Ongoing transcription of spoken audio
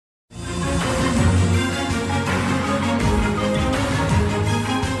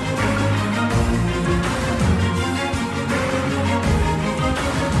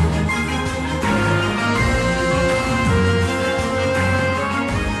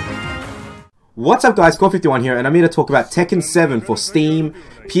What's up guys, Core51 here, and I'm here to talk about Tekken 7 for Steam,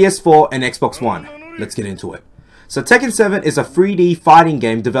 PS4 and Xbox One. Let's get into it. So Tekken 7 is a 3D fighting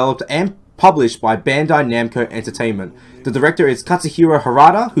game developed and published by Bandai Namco Entertainment. The director is Katsuhiro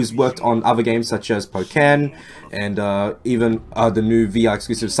Harada, who's worked on other games such as Tekken and even the new VR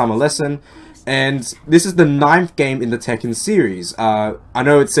exclusive Summer Lesson. And this is the 9th game in the Tekken series. I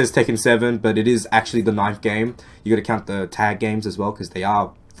know it says Tekken 7, but it is actually the 9th game. You gotta count the tag games as well, because they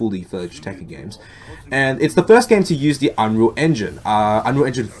are fully fledged Tekken games. And it's the first game to use the Unreal Engine, Unreal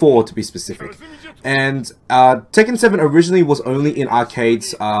Engine 4 to be specific. And Tekken 7 originally was only in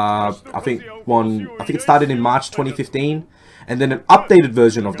arcades. I think it started in March 2015, and then an updated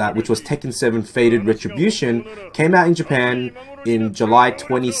version of that, which was Tekken 7 Faded Retribution, came out in Japan in July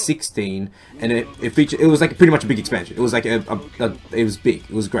 2016, and it was like pretty much a big expansion. It was like it was big.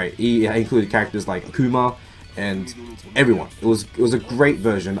 It was great. It included characters like Akuma and everyone. It was a great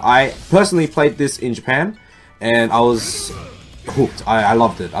version. I personally played this in Japan, and I was hooked. I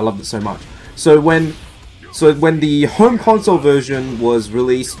loved it. I loved it so much. So when the home console version was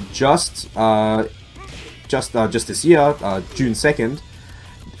released just this year, June 2nd,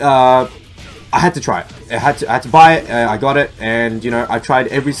 I had to try it. I had to buy it. I got it, and you know, I tried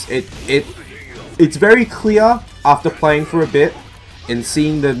every. It's very clear after playing for a bit and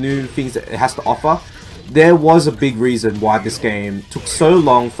seeing the new things that it has to offer. There was a big reason why this game took so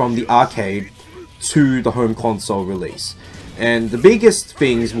long from the arcade to the home console release, and the biggest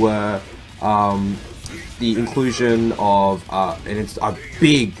things were the inclusion of and it's a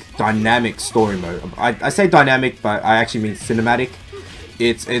big dynamic story mode. I say dynamic, but I actually mean cinematic.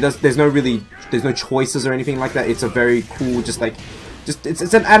 There's no choices or anything like that. It's a very cool,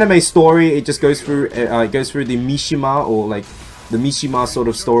 it's an anime story. It just goes through the Mishima, or like the Mishima sort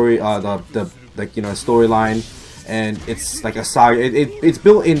of story, storyline, and it's like a saga. It's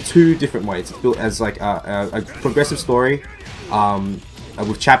built in two different ways. It's built as like a progressive story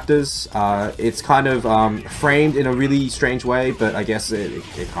with chapters. It's kind of framed in a really strange way, but I guess it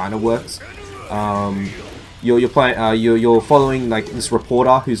kind of works. You're following like this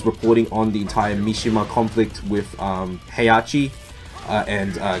reporter who's reporting on the entire Mishima conflict with Heihachi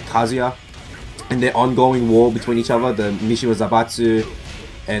and Kazuya, and their ongoing war between each other, the Mishima Zaibatsu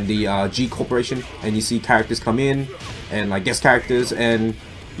and the G Corporation. And you see characters come in, and like guest characters, and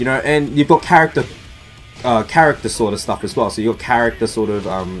you know, and you've got character sort of stuff as well. So you got character sort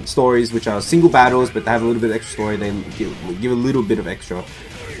of stories, which are single battles, but they have a little bit of extra story. They give a little bit of extra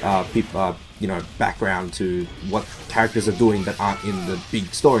you know, background to what characters are doing that aren't in the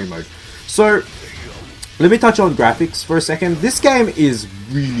big story mode. So let me touch on graphics for a second. This game is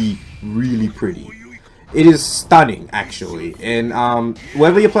really pretty. It is stunning, actually. And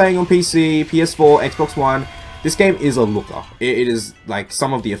whether you're playing on PC, PS4, Xbox One, this game is a looker. It is like,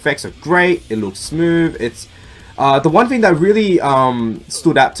 some of the effects are great. It looks smooth. It's the one thing that really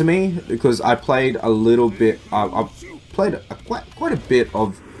stood out to me, because I played a little bit. I played quite a bit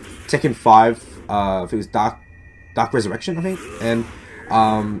of Tekken 5. I think it was Dark Resurrection, I think, and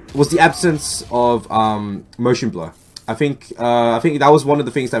was the absence of motion blur. I think that was one of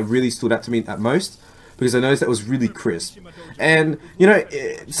the things that really stood out to me at most, because I noticed that it was really crisp. And you know,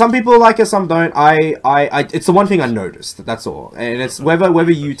 some people like it, some don't. It's the one thing I noticed. That's all. And it's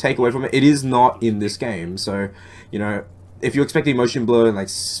whether you take away from it, it is not in this game. So you know, if you're expecting motion blur and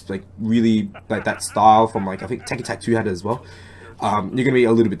like really like that style from, like, I think Tekken Tag 2 had it as well, you're gonna be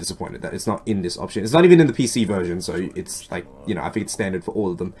a little bit disappointed that it's not in this option. It's not even in the PC version, so it's like, you know, I think it's standard for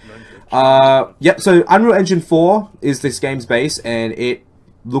all of them. Yep. So Unreal Engine 4 is this game's base, and it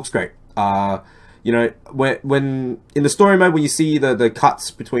looks great. You know, when in the story mode, when you see the cuts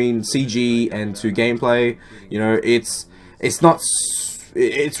between CG and to gameplay, you know, it's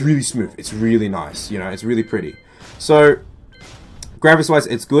really smooth. It's really nice. You know, it's really pretty. So graphics wise,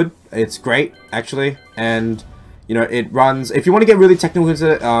 it's good. It's great, actually. And you know, it runs, if you want to get really technical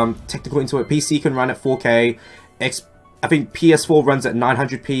into it, PC can run at 4K. I think PS4 runs at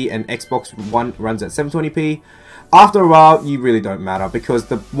 900p and Xbox One runs at 720p. After a while, you really don't matter, because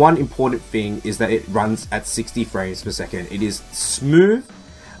the one important thing is that it runs at 60 frames per second. It is smooth.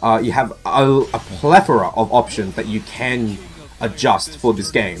 You have a plethora of options that you can adjust for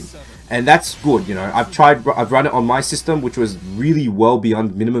this game, and that's good. You know, I've run it on my system, which was really well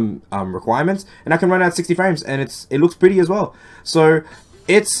beyond minimum requirements, and I can run at 60 frames, and it looks pretty as well. So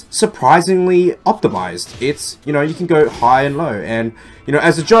it's surprisingly optimized. It's, you know, you can go high and low, and you know,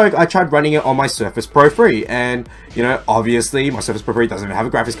 as a joke, I tried running it on my Surface Pro 3, and you know, obviously my Surface Pro 3 doesn't have a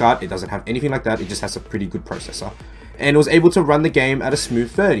graphics card, it doesn't have anything like that, it just has a pretty good processor, and it was able to run the game at a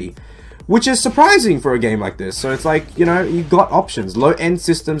smooth 30, which is surprising for a game like this. So it's like, you know, you've got options. Low-end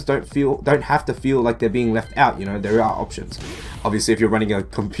systems don't have to feel like they're being left out, you know, there are options. Obviously, if you're running a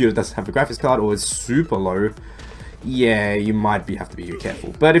computer that doesn't have a graphics card or is super low, yeah, you might have to be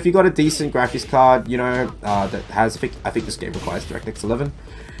careful. But if you got a decent graphics card, you know, that has, I think this game requires DirectX 11,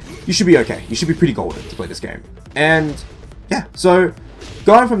 you should be okay. You should be pretty golden to play this game. And yeah, so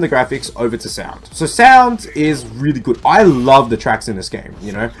going from the graphics over to sound. So sound is really good. I love the tracks in this game,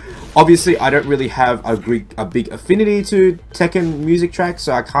 you know. Obviously, I don't really have a big affinity to Tekken music tracks,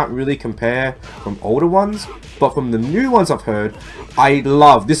 so I can't really compare from older ones. But from the new ones I've heard, I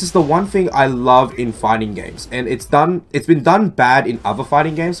love. This is the one thing I love in fighting games, and it's been done bad in other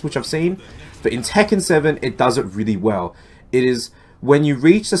fighting games which I've seen, but in Tekken 7 it does it really well. It is when you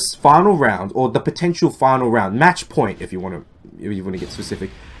reach this final round, or the potential final round, match point, if you want to get specific,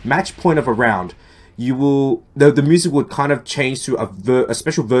 match point of a round, you will the music would kind of change to a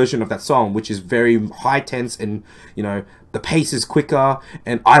special version of that song, which is very high tense, and you know, the pace is quicker,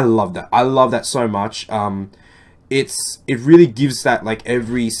 and I love that. I love that so much. It really gives that, like,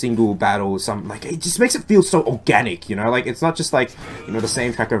 every single battle some, like, it just makes it feel so organic, you know, like it's not just like, you know, the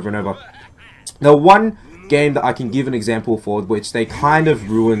same track over and over. Now, one game that I can give an example for which they kind of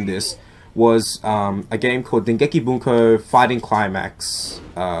ruined this was a game called Dengeki Bunko Fighting Climax.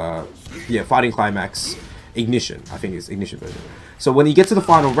 Fighting Climax Ignition. I think it's Ignition version. So when you get to the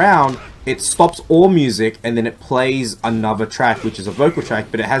final round, it stops all music and then it plays another track, which is a vocal track,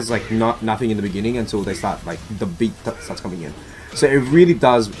 but it has like nothing in the beginning until they start, like, the beat starts coming in. So it really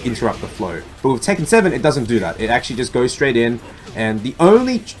does interrupt the flow. But with Tekken 7, it doesn't do that. It actually just goes straight in. And the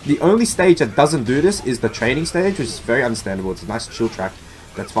only stage that doesn't do this is the training stage, which is very understandable. It's a nice chill track.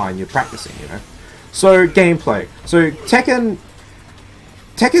 That's fine. You're practicing, you know. So gameplay. So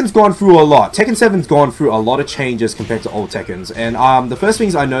Tekken's gone through a lot. Tekken 7's gone through a lot of changes compared to old Tekkens. And the first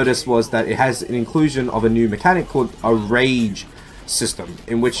things I noticed was that it has an inclusion of a new mechanic called a rage system,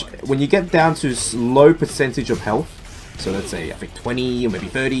 in which when you get down to low percentage of health, so let's say I think 20 or maybe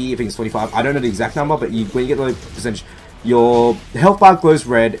 30, I think it's 25, I don't know the exact number, but when you get low percentage, your health bar glows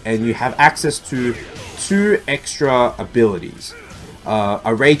red and you have access to 2 extra abilities.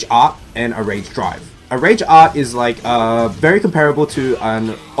 A Rage Art and a Rage Drive. A Rage Art is like very comparable to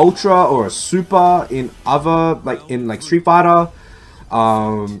an Ultra or a Super in other, like Street Fighter.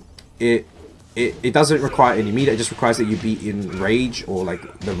 It doesn't require any meter, it just requires that you be in Rage, or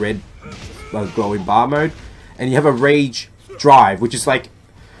like the red glowing bar mode. And you have a Rage Drive, which is like,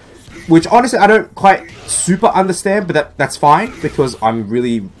 which honestly I don't quite super understand, but that's fine because I'm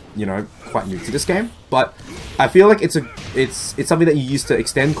really, you know, quite new to this game. But I feel like it's something that you use to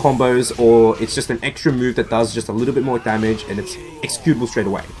extend combos, or it's just an extra move that does just a little bit more damage and it's executable straight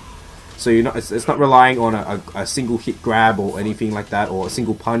away. So you're not, it's not relying on a single hit grab or anything like that, or a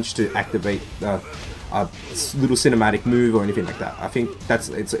single punch to activate a little cinematic move or anything like that. I think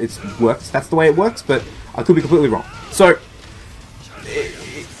it works. That's the way it works, but I could be completely wrong. So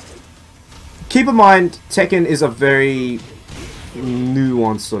keep in mind, Tekken is a very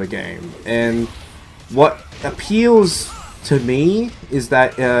nuanced sort of game, and what appeals to me is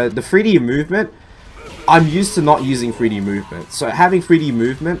that the 3D movement, I'm used to not using 3D movement, so having 3D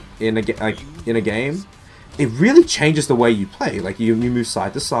movement in a game, it really changes the way you play. Like you move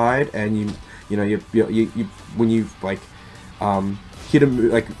side to side, and you know when you like hit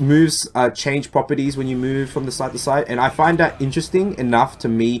moves change properties when you move from the side to side, and I find that interesting enough to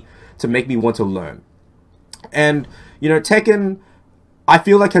make me want to learn. And you know, Tekken, I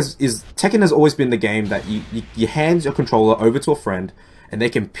feel like Tekken has always been the game that you hand your controller over to a friend and they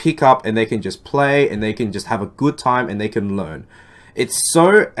can pick up and they can just play and they can just have a good time and they can learn. It's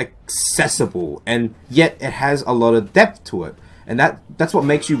so accessible, and yet it has a lot of depth to it, and that's what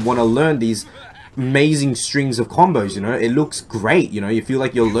makes you want to learn these amazing strings of combos. You know, it looks great. You know, you feel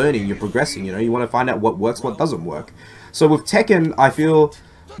like you're learning, you're progressing. You know, you want to find out what works, what doesn't work. So with Tekken, I feel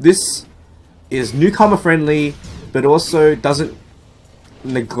this is newcomer friendly, but also doesn't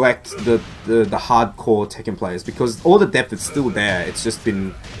neglect the hardcore Tekken players, because all the depth is still there. It's just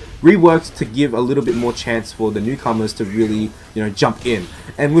been reworked to give a little bit more chance for the newcomers to really, you know, jump in.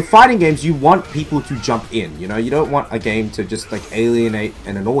 And with fighting games, you want people to jump in. You know, you don't want a game to just like alienate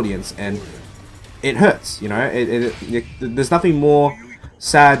an audience, and it hurts. You know, there's nothing more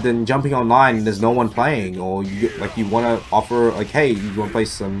sad than jumping online and there's no one playing, or you want to offer like, hey, you want to play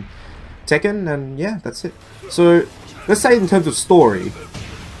some Tekken, and yeah, that's it. So let's say in terms of story,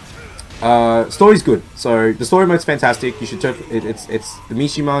 story's good. So the story mode's fantastic. You should check it. It's the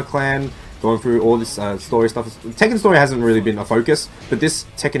Mishima clan going through all this story stuff. Tekken story hasn't really been a focus, but this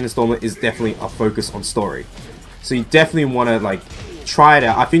Tekken installment is definitely a focus on story. So you definitely want to like try it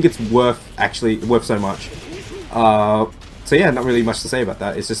out. I think it's worth so much. So yeah, not really much to say about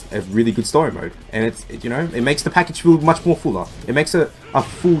that. It's just a really good story mode, and it makes the package feel much more fuller. It makes it a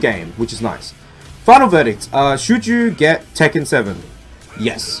full game, which is nice. Final verdict: should you get Tekken 7?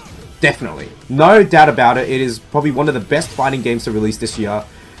 Yes, definitely, no doubt about it. It is probably one of the best fighting games to release this year,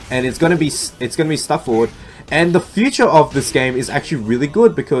 and it's gonna be stuff forward. And the future of this game is actually really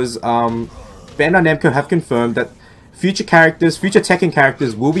good because Bandai Namco have confirmed that future Tekken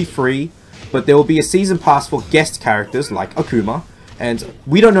characters will be free. But there will be a season pass for guest characters like Akuma, and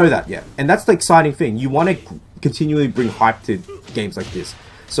we don't know that yet. And that's the exciting thing. You want to continually bring hype to games like this.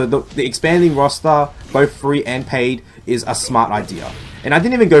 So the expanding roster, both free and paid, is a smart idea. And I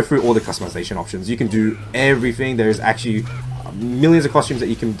didn't even go through all the customization options. You can do everything. There's actually millions of costumes that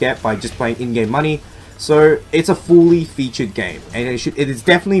you can get by just playing in-game money. So it's a fully featured game, and it is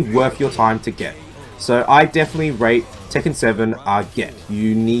definitely worth your time to get. So I definitely rate Tekken 7 get.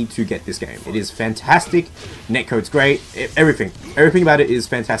 You need to get this game. It is fantastic. Netcode's great. Everything about it is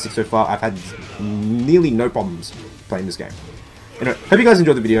fantastic so far. I've had nearly no problems playing this game. Anyway, hope you guys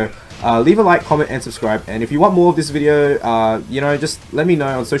enjoyed the video. Leave a like, comment, and subscribe. And if you want more of this video, just let me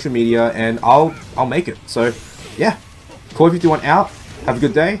know on social media, and I'll make it. So yeah, Core 51 out. Have a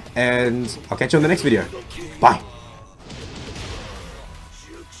good day, and I'll catch you on the next video. Bye.